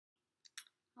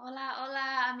Hola,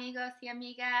 hola, amigos y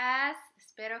amigas.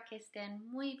 Espero que estén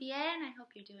muy bien. I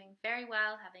hope you're doing very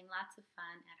well, having lots of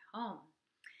fun at home.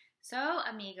 So,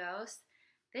 amigos,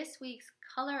 this week's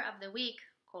color of the week,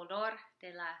 color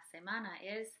de la semana,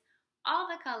 is all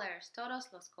the colors, todos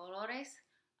los colores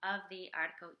of the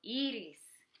arco iris.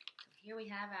 So here we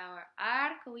have our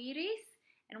arco iris,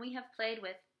 and we have played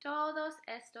with todos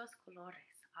estos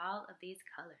colores, all of these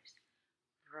colors.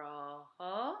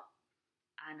 Rojo,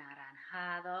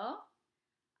 anaranjado,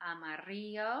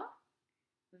 amarillo,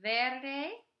 verde,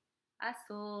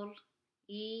 azul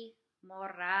y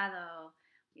morado.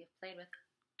 We have played with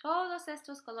todos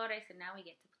estos colores and now we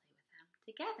get to play with them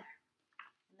together.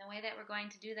 And the way that we're going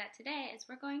to do that today is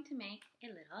we're going to make a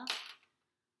little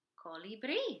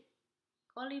colibri.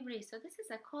 Colibri. So this is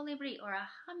a colibri or a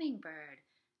hummingbird.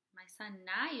 My son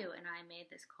Nayu and I made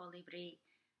this colibri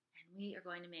and we are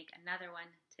going to make another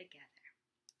one together.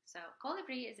 So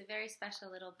colibri is a very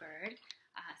special little bird.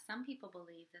 Some people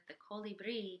believe that the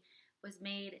colibri was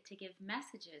made to give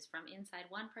messages from inside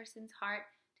one person's heart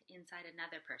to inside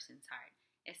another person's heart,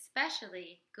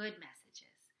 especially good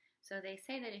messages. So they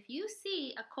say that if you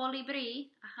see a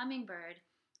colibri, a hummingbird,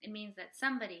 it means that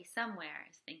somebody somewhere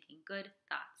is thinking good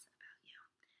thoughts about you.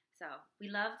 So we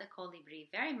love the colibri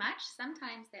very much.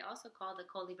 Sometimes they also call the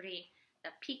colibri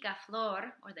the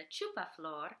picaflor or the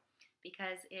chupaflor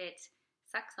because it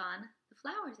sucks on the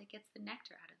flowers. It gets the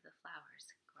nectar out of the flowers.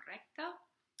 Correcto?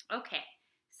 Okay,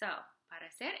 so para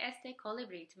hacer este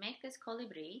colibri, to make this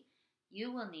colibri,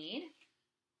 you will need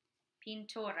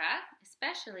pintura,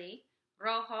 especially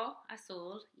rojo,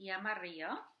 azul y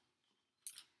amarillo.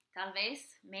 Tal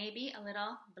vez, maybe a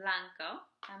little blanco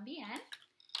también.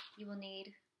 You will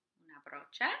need una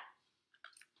brocha,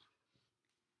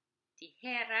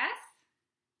 tijeras,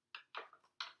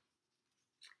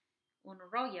 un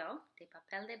rollo de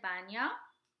papel de baño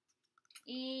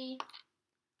y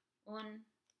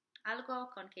algo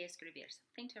con que escribir,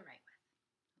 something to write with.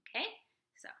 Okay,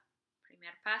 so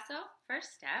primer paso,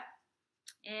 first step,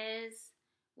 is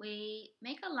we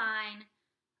make a line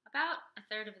about a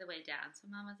third of the way down. So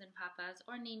mamas and papas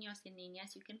or niños and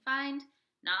niñas, you can find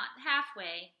not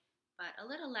halfway, but a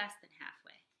little less than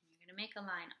halfway. And you're going to make a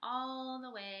line all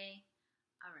the way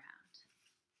around.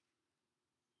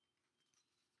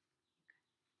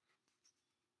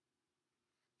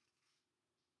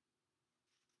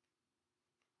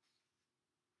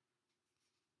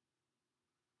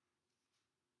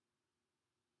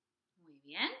 Muy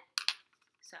bien.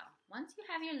 So once you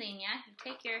have your línea, you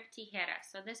take your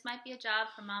tijeras. So this might be a job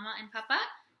for mama and papa,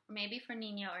 or maybe for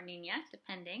niño or niña,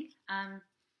 depending.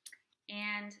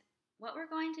 And what we're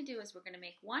going to do is we're going to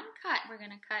make one cut. We're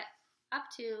going to cut up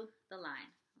to the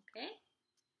line, okay?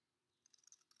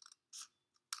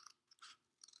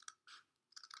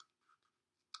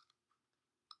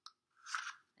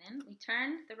 Then we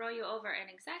turn the rollo over, and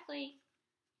exactly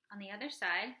on the other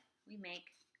side, we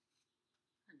make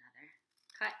another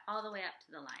cut all the way up to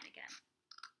the line again.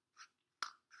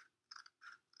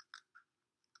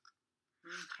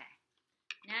 Okay.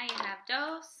 Now you have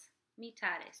dos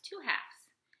mitades, two halves.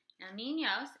 Now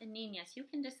niños and niñas, you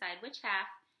can decide which half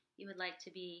you would like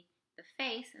to be the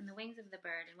face and the wings of the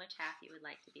bird and which half you would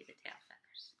like to be the tail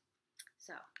feathers.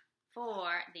 So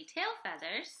for the tail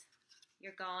feathers,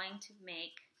 you're going to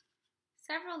make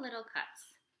several little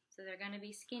cuts. So they're going to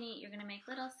be skinny, you're going to make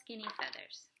little skinny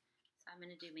feathers. So I'm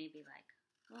going to do maybe like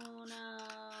uno,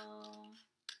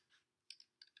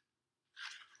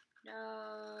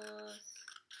 dos,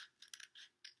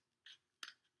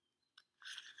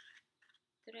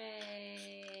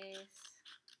 tres,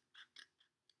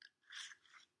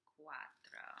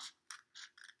 cuatro.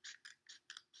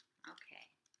 Okay,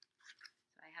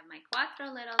 so I have my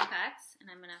cuatro little cuts,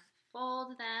 and I'm going to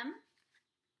fold them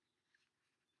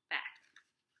back.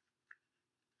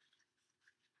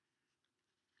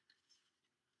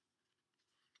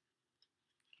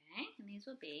 Okay, and these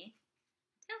will be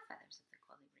the tail feathers of the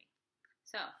colibri.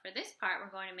 So for this part, we're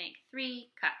going to make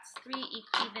three cuts, three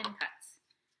even cuts.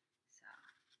 So,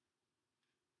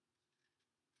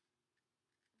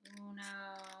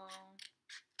 uno.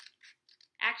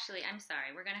 Actually, I'm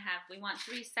sorry, we want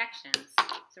three sections,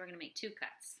 so we're going to make two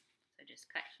cuts. So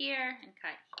just cut here and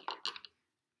cut here.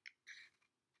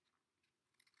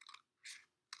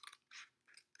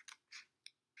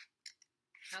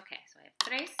 Okay, so I have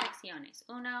tres secciones.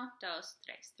 Uno, dos,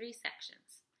 tres. Three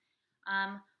sections.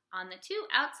 On the two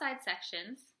outside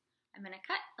sections, I'm going to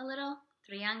cut a little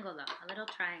triangulo, a little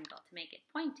triangle to make it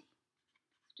pointy.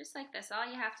 Just like this, all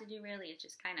you have to do really is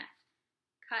just kind of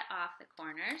cut off the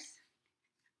corners.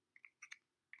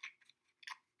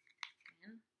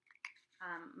 And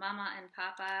Mama and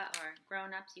Papa or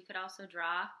grown-ups, you could also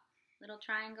draw a little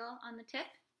triangle on the tip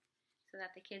so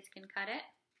that the kids can cut it.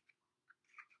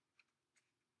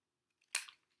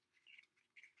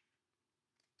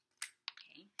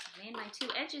 Okay, I've made my two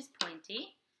edges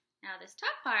pointy. Now this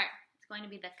top part is going to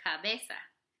be the cabeza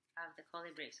of the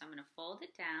colibri. So I'm going to fold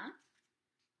it down.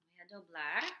 Voy a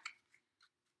doblar.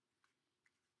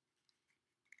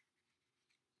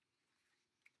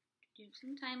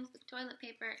 Sometimes the toilet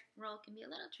paper roll can be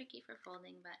a little tricky for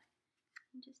folding, but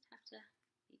you just have to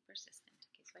be persistent.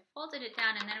 Okay, so I folded it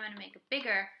down, and then I'm going to make a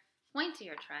bigger,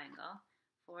 pointier triangle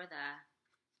for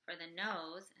the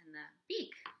nose and the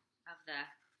beak of the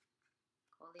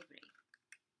colibri.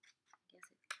 I guess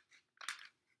make it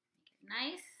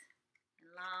nice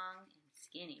and long and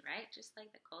skinny, right? Just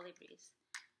like the colibris.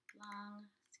 Long,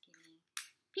 skinny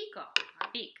pico, or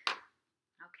beak.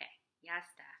 Okay, ya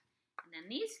está. And then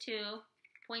these two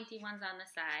pointy ones on the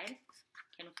side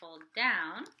can fold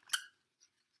down.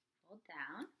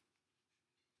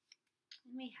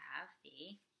 And we have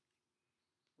the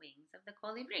wings of the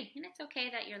colibri. And it's okay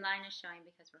that your line is showing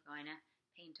because we're going to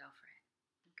paint over it.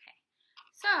 Okay.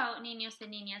 So, niños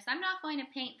and niñas, I'm not going to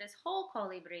paint this whole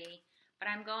colibri, but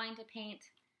I'm going to paint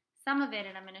some of it,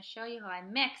 and I'm going to show you how I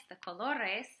mix the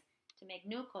colores to make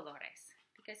new colores.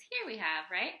 Because here we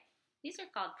have, right? These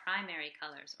are called primary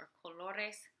colors, or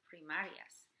colores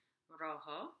primarias.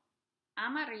 Rojo,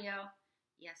 amarillo,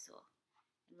 y azul.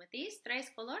 And with these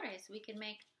tres colores, we can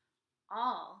make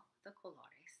all the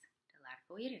colores del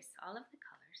arco iris, all of the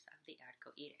colors of the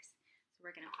arco iris. So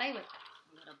we're going to play with it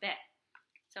a little bit.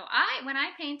 So when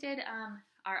I painted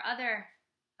our other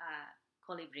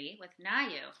colibri with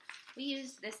Nayu, we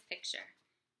used this picture.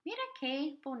 Mira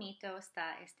qué bonito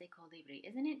está este colibri.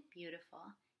 Isn't it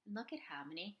beautiful? And look at how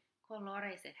many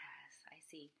colores it has. I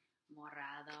see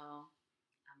morado,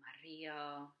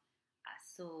 amarillo,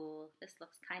 azul. This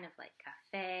looks kind of like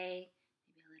cafe,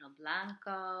 maybe a little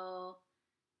blanco.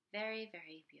 Very,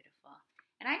 very beautiful.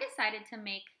 And I decided to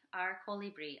make our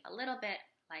colibri a little bit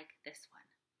like this one.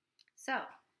 So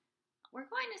we're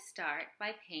going to start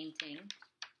by painting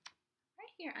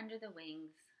right here under the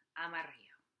wings,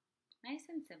 amarillo. Nice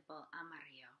and simple,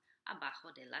 amarillo,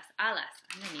 abajo de las alas,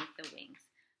 underneath the wings.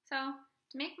 So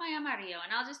to make my amarillo,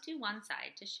 and I'll just do one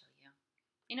side to show you.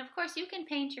 And of course, you can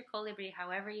paint your colibri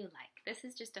however you like. This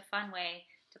is just a fun way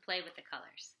to play with the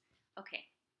colors. Okay,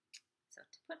 so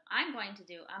I'm going to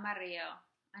do amarillo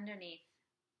underneath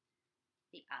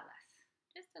the alas.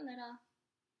 Just a little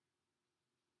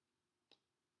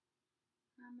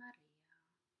amarillo.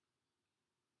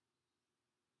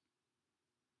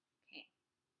 Okay,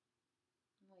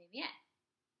 muy bien.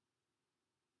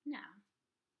 Now,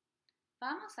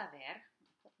 vamos a ver.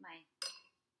 Put my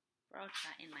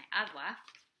brocha in my agua.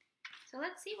 So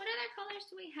let's see, what other colors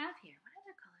do we have here? What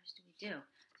other colors do we do?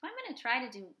 So I'm going to try to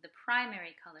do the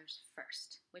primary colors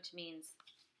first, which means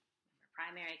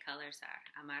primary colors are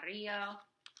amarillo,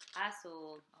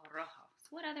 azul, or rojo.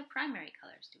 So what other primary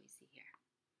colors do we see here?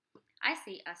 I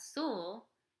see azul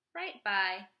right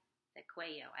by the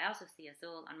cuello. I also see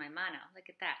azul on my mano. Look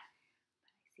at that.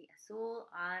 But I see azul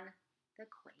on the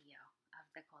cuello of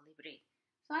the colibri.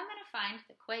 So I'm going to find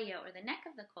the cuello, or the neck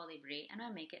of the colibri, and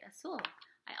I'll make it azul.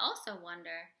 I also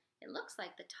wonder, it looks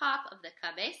like the top of the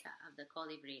cabeza of the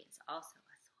colibri is also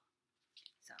azul.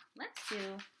 So let's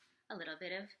do a little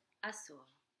bit of azul.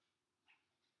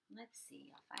 Let's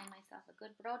see, I'll find myself a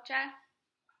good brocha.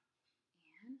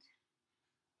 And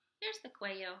here's the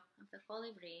cuello of the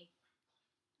colibri,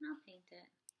 and I'll paint it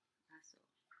azul.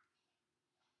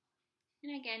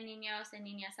 And again, niños and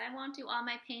niñas, I won't do all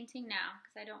my painting now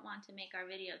because I don't want to make our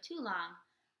video too long.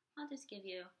 I'll just give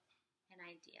you an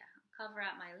idea. I'll cover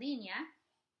up my linea.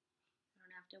 I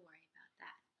don't have to worry about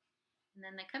that. And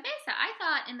then the cabeza, I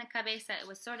thought in the cabeza it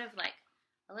was sort of like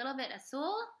a little bit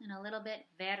azul and a little bit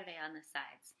verde on the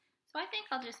sides. So I think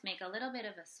I'll just make a little bit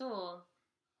of azul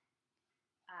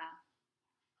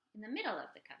in the middle of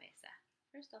the cabeza.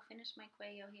 First I'll finish my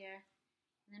cuello here,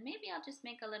 and then maybe I'll just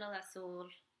make a little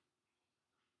azul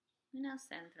en el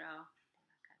centro de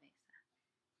la cabeza.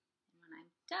 And when I'm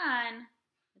done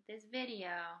with this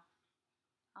video,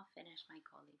 I'll finish my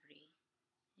colibri.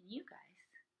 And you guys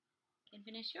can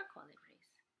finish your colibris.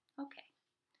 Okay,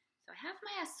 so I have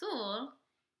my azul,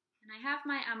 and I have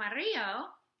my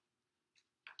amarillo.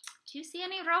 Do you see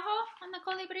any rojo on the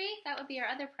colibri? That would be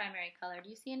our other primary color. Do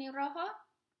you see any rojo?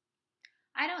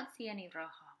 I don't see any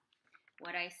rojo.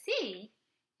 What I see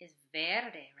is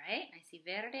verde, right? I see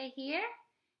verde here.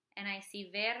 And I see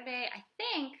verde, I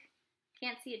think,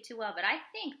 can't see it too well, but I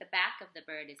think the back of the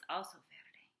bird is also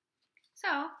verde.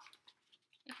 So,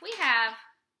 if we have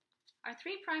our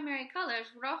three primary colors,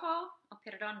 rojo,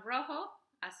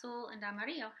 azul, and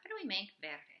amarillo, how do we make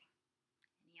verde?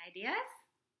 Any ideas?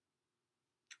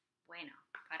 Bueno,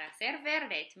 para hacer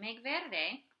verde, to make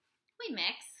verde, we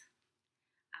mix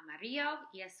amarillo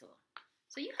y azul.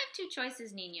 So you have two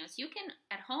choices, niños. You can,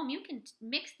 at home, you can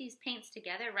mix these paints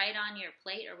together right on your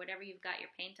plate or whatever you've got your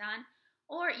paint on,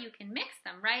 or you can mix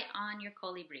them right on your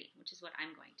colibri, which is what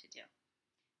I'm going to do.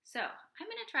 So I'm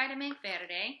going to try to make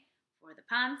verde for the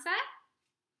panza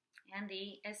and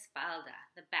the espalda,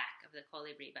 the back of the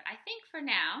colibri. But I think for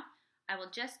now, I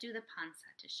will just do the panza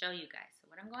to show you guys.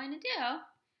 So what I'm going to do,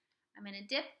 I'm going to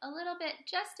dip a little bit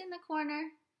just in the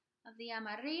corner of the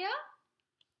amarillo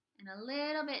and a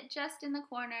little bit just in the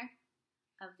corner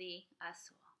of the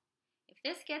azul. If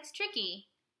this gets tricky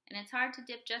and it's hard to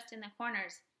dip just in the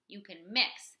corners, you can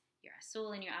mix your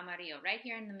azul and your amarillo right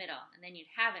here in the middle, and then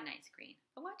you'd have a nice green.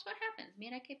 But watch what happens.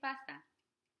 Mira qué pasa.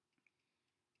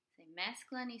 Se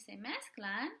mezclan y se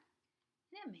mezclan,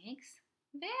 and it makes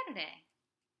verde.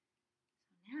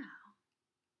 So now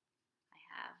I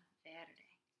have verde.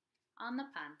 On the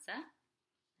panza,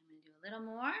 I'm going to do a little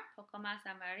more, poco más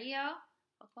amarillo,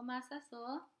 poco más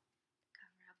azul, to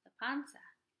cover up the panza.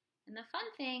 And the fun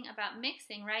thing about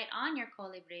mixing right on your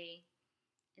colibri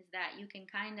is that you can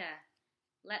kind of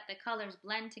let the colors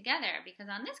blend together, because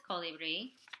on this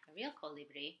colibri, the real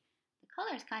colibri, the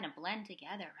colors kind of blend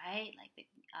together, right? Like the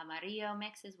amarillo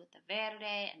mixes with the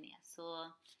verde and the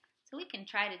azul. So we can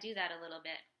try to do that a little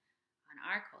bit on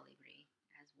our colibri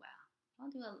as well.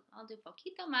 I'll do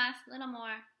poquito más, a little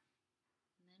more,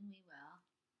 and then we will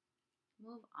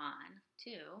move on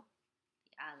to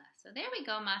the alas. So there we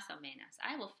go, más o menos.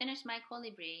 I will finish my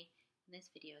colibri when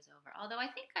this video is over. Although I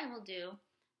think I will do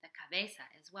the cabeza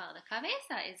as well. The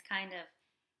cabeza is kind of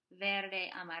verde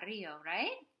amarillo,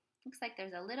 right? Looks like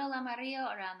there's a little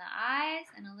amarillo around the eyes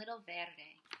and a little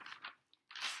verde.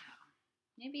 So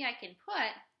maybe I can put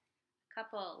a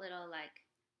couple little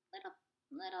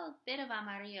bit of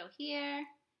amarillo here,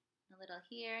 a little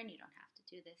here, and you don't have to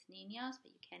do this, niños, but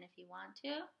you can if you want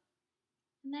to.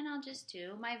 And then I'll just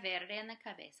do my verde and the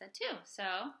cabeza too. So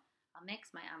I'll mix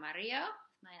my amarillo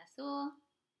with my azul.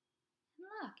 And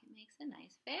look, it makes a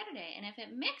nice verde. And if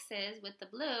it mixes with the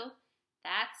blue,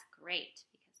 that's great,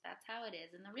 because that's how it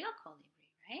is in the real colibri,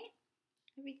 right?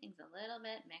 Everything's a little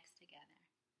bit mixed together.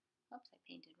 Oops, I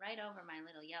painted right over my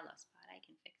little yellow spot. I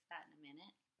can fix that in a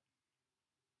minute.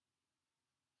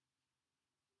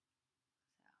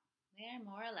 So there,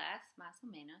 more or less, más o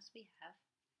menos, we have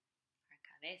our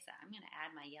cabeza. I'm going to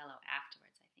add my yellow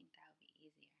afterwards. I think that would be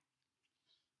easier.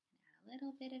 Add a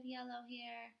little bit of yellow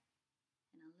here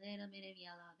and a little bit of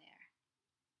yellow there.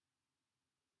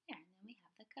 There, and then we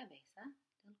have the cabeza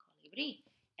del colibri.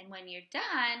 And when you're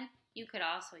done, you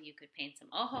could paint some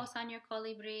ojos on your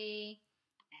colibri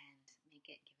and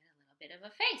give it a little bit of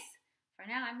a face. For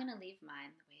now, I'm going to leave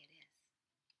mine the way it is.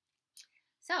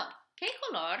 So, ¿qué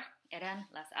color eran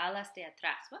las alas de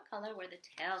atrás? What color were the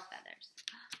tail feathers?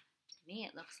 To me,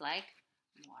 it looks like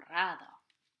morado.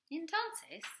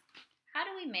 Entonces, how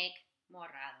do we make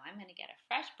morado? I'm going to get a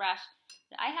fresh brush.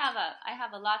 I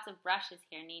have lots of brushes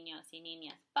here, niños y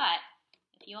niñas, but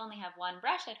if you only have one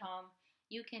brush at home,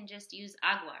 you can just use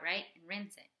agua, right, and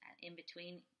rinse it in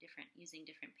between using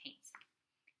different paints.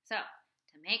 So,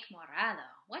 to make morado,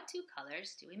 what two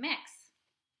colors do we mix?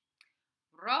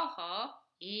 Rojo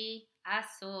y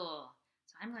azul.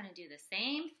 So I'm going to do the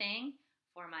same thing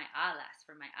for my alas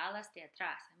de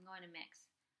atrás. I'm going to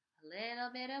mix a little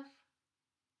bit of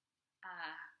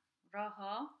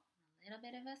rojo, a little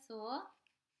bit of azul,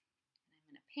 and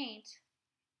I'm going to paint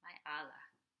my ala.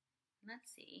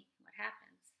 Let's see what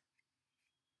happens.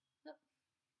 Oop.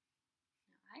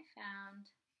 Now I found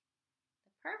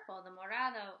the purple, the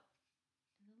morado,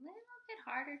 is a little bit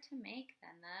harder to make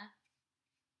than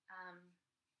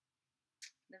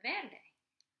the verde.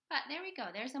 But there we go,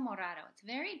 there's a morado. It's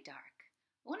very dark.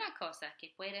 Una cosa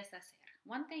que puedes hacer.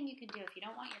 One thing you can do if you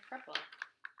don't want your purple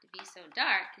to be so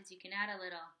dark is you can add a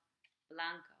little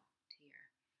blanco to your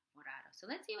morado. So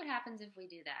let's see what happens if we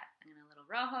do that. I'm going to a little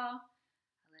rojo,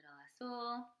 a little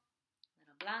azul, a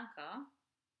little blanco,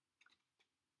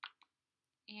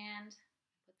 and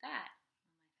put that on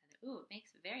my feather. Ooh, it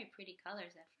makes very pretty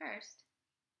colors at first.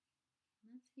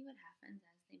 Let's see what happens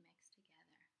as they mix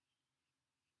together.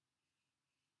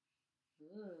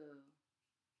 Ooh.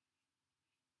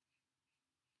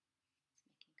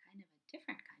 It's making kind of a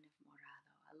different kind of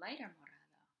morado, a lighter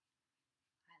morado.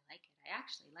 I like it. I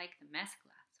actually like the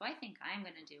mezcla. So I think I'm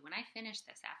going to do, when I finish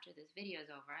this, after this video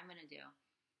is over, I'm going to do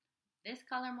this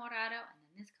color morado, and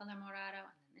then this color morado,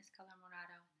 and then this color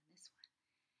morado, and then this one.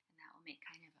 And that will make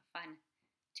kind of a fun,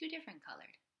 two different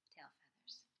colored tail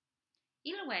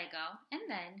Y luego, and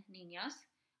then, niños,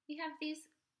 we have these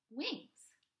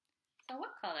wings. So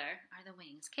what color are the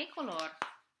wings? ¿Qué color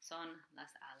son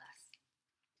las alas?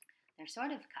 They're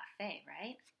sort of café,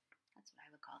 right? That's what I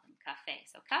would call them, café.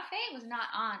 So café was not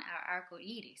on our arco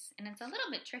iris, and it's a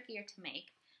little bit trickier to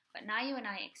make, but Nayu and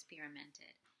I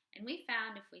experimented. And we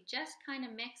found if we just kind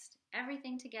of mixed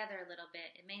everything together a little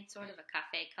bit, it made sort of a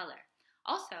café color.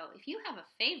 Also, if you have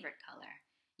a favorite color,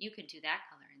 you could do that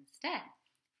color instead.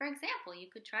 For example, you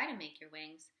could try to make your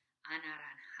wings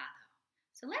anaranjado.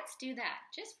 So let's do that.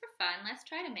 Just for fun, let's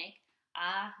try to make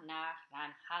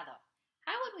anaranjado.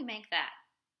 How would we make that?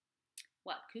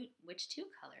 Which two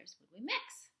colors would we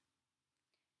mix?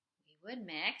 We would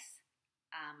mix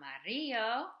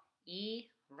amarillo y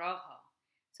rojo.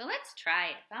 So let's try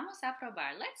it. Vamos a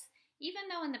probar. Even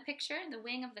though in the picture the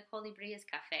wing of the colibri is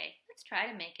café, let's try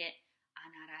to make it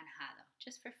anaranjado,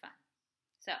 just for fun.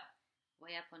 So,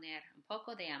 voy a poner un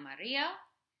poco de amarillo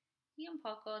y un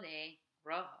poco de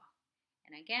rojo.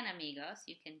 And again, amigos,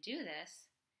 you can do this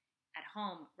at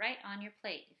home right on your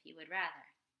plate if you would rather.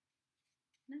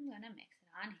 And I'm going to mix it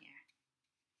on here.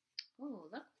 Ooh,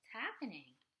 look what's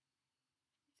happening.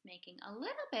 It's making a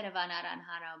little bit of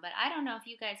anaranjado, but I don't know if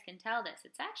you guys can tell this.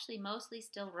 It's actually mostly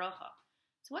still rojo.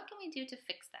 So what can we do to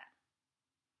fix that?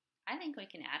 I think we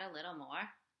can add a little more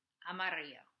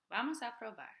amarillo. Vamos a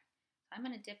probar. So I'm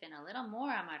going to dip in a little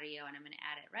more amarillo and I'm going to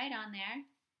add it right on there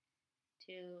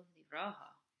to the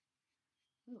rojo.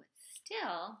 Ooh, it's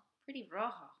still pretty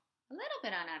rojo. A little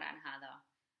bit anaranjado,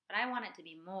 but I want it to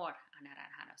be more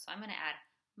anaranjado. So I'm going to add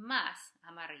más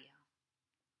amarillo.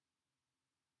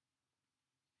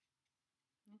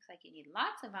 Looks like you need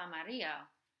lots of amarillo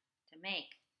to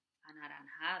make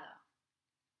anaranjado.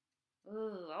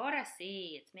 Ooh, ahora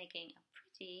sí, it's making a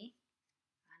pretty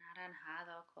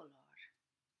anaranjado color.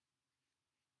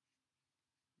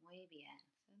 Muy bien.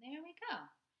 So there we go.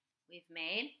 We've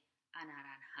made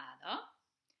anaranjado,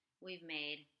 we've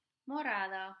made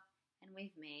morado, and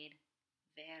we've made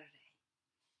verde.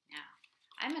 Now,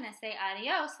 I'm going to say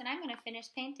adios, and I'm going to finish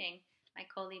painting my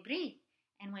colibri.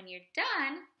 And when you're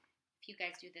done, if you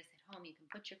guys do this at home, you can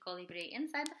put your colibri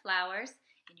inside the flowers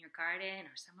in your garden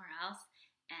or somewhere else,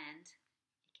 and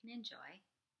it can enjoy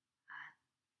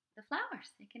the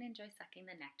flowers. It can enjoy sucking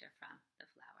the nectar from the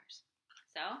flowers.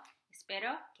 So,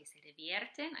 espero que se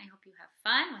divierten. I hope you have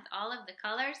fun with all of the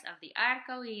colors of the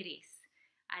arco iris.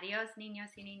 Adios,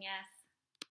 niños y niñas.